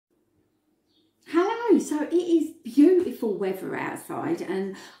know, so it is beautiful weather outside,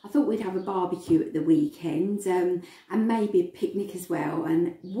 and I thought we'd have a barbecue at the weekend, and maybe a picnic as well.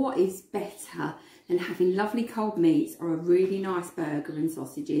 And what is better than having lovely cold meats or a really nice burger and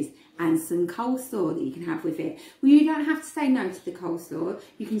sausages and some coleslaw that you can have with it? Well, you don't have to say no to the coleslaw.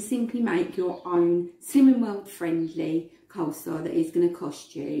 You can simply make your own Slim and World friendly coleslaw that is going to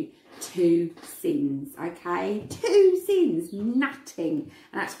cost you 2 cents, okay? 2 cents, nothing,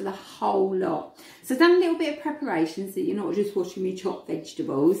 and that's for the whole lot. So I've done a little bit of preparation so that you're not just watching me chop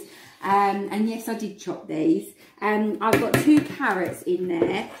vegetables. And yes, I did chop these. I've got 2 carrots in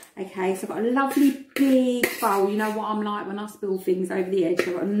there, okay? So I've got a lovely big bowl. You know what I'm like when I spill things over the edge.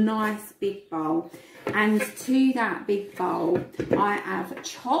 I've got a nice big bowl, and to that big bowl I have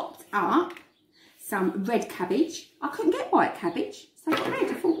chopped up some red cabbage. I couldn't get white cabbage, so I got red.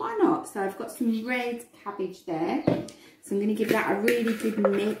 I thought, why not? So I've got some red cabbage there. So I'm going to give that a really good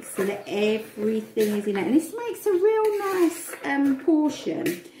mix so that everything is in it. And this makes a real nice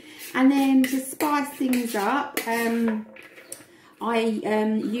portion. And then to spice things up, I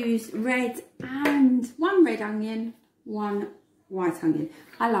use red and 1 red onion, 1 white onion.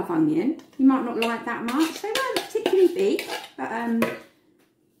 I love onion. You might not like that much. They weren't particularly big, but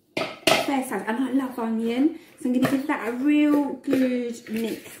fair size. And I love onion. So I'm going to give that a real good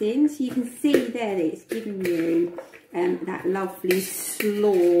mixing. So you can see there that it's giving you that lovely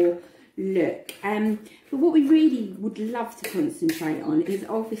slaw look. But what we really would love to concentrate on is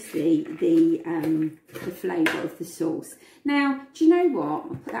obviously the flavour of the sauce. Now, do you know what?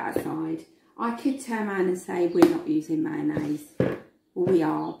 I'll put that aside. I could turn around and say we're not using mayonnaise. Well, we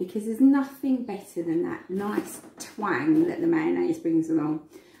are, because there's nothing better than that nice twang that the mayonnaise brings along.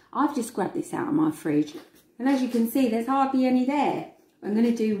 I've just grabbed this out of my fridge, and as you can see, there's hardly any there. I'm going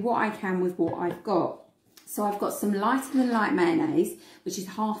to do what I can with what I've got. So I've got some lighter than light mayonnaise, which is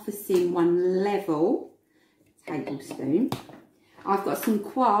half a sim, 1 level tablespoon. I've got some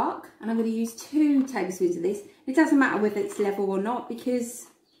quark, and I'm going to use 2 tablespoons of this. It doesn't matter whether it's level or not, because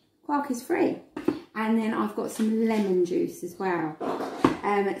quark is free. And then I've got some lemon juice as well.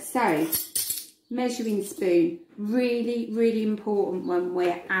 So measuring spoon, really important when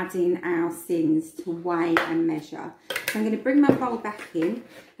we're adding our things to weigh and measure. So I'm going to bring my bowl back in,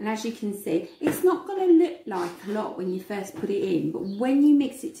 and as you can see, it's not going to look like a lot when you first put it in, but when you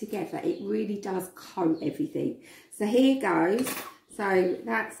mix it together, it really does coat everything. So here goes. So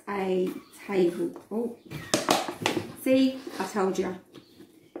that's a table. Oh, see, I told you.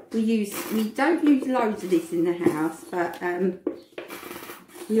 We don't use loads of this in the house, but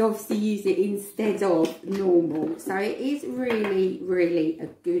we obviously use it instead of normal. So it is really a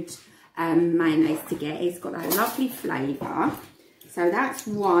good mayonnaise to get. It's got that lovely flavour. So that's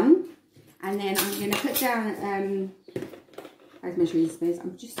 1. And then I'm going to put down those measuring spoons.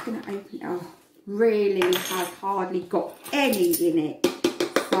 I'm just going to open it. Oh, really has hardly got any in it.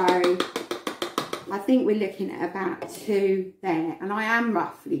 So I think we're looking at about 2 there. And I am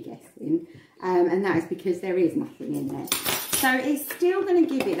roughly guessing. And that is because there is nothing in there. So it's still going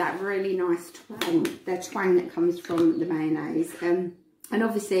to give it that really nice twang, the twang that comes from the mayonnaise. And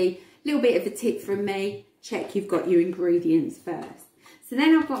obviously, a little bit of a tip from me, check you've got your ingredients first. So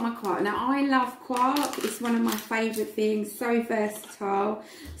then I've got my quark. Now, I love quark. It's one of my favourite things, so versatile.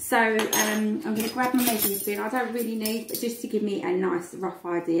 So I'm going to grab my measuring spoon. I don't really need, but just to give me a nice rough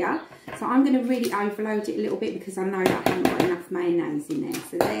idea. So I'm going to really overload it a little bit because I know that I haven't got enough mayonnaise in there.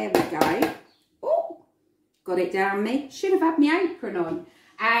 So there we go. Got it down me. Should have had my apron on.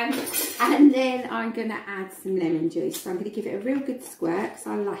 And then I'm going to add some lemon juice. So I'm going to give it a real good squirt because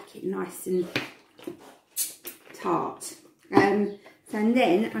I like it nice and tart. And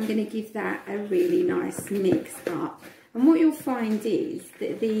then I'm going to give that a really nice mix up. And what you'll find is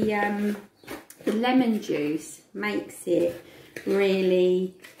that the lemon juice makes it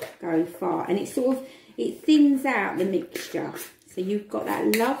really go far. And it thins out the mixture. So you've got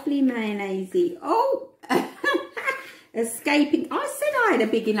that lovely mayonnaise-y. Oh! Escaping. I said I had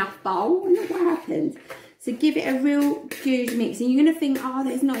a big enough bowl, and look what happened. So give it a real good mix, and you're going to think, oh,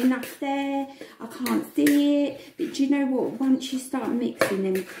 there's not enough there, I can't see it. But do you know what? Once you start mixing,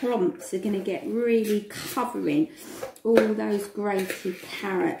 them clumps are going to get really covering all those grated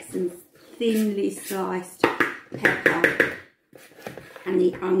carrots and thinly sliced pepper and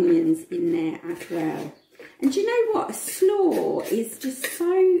the onions in there as well. And do you know what? A slaw is just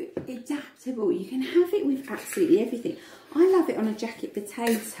so adaptable. You can have it with absolutely everything. I love it on a jacket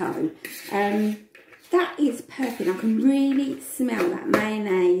potato. That is perfect. I can really smell that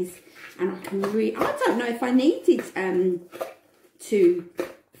mayonnaise, and I can really, I don't know if I needed 4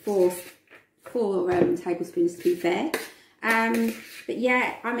 tablespoons, to be fair. But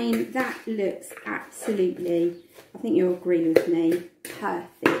yeah, I mean, that looks absolutely, I think you'll agree with me,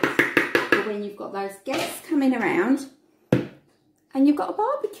 perfect for when you've got those guests coming around and you've got a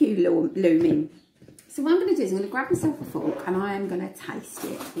barbecue looming. So what I'm going to do is I'm going to grab myself a fork and I am going to taste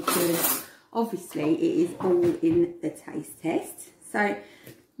it, because obviously it is all in the taste test. So I'm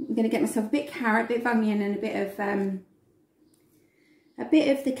going to get myself a bit of carrot, a bit of onion and a bit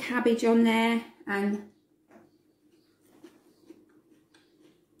of the cabbage on there, and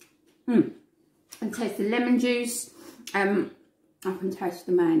taste the lemon juice. I can taste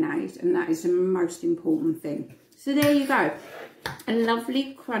the mayonnaise, and that is the most important thing. So there you go, a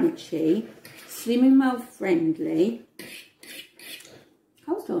lovely crunchy, Slimming World friendly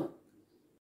coleslaw.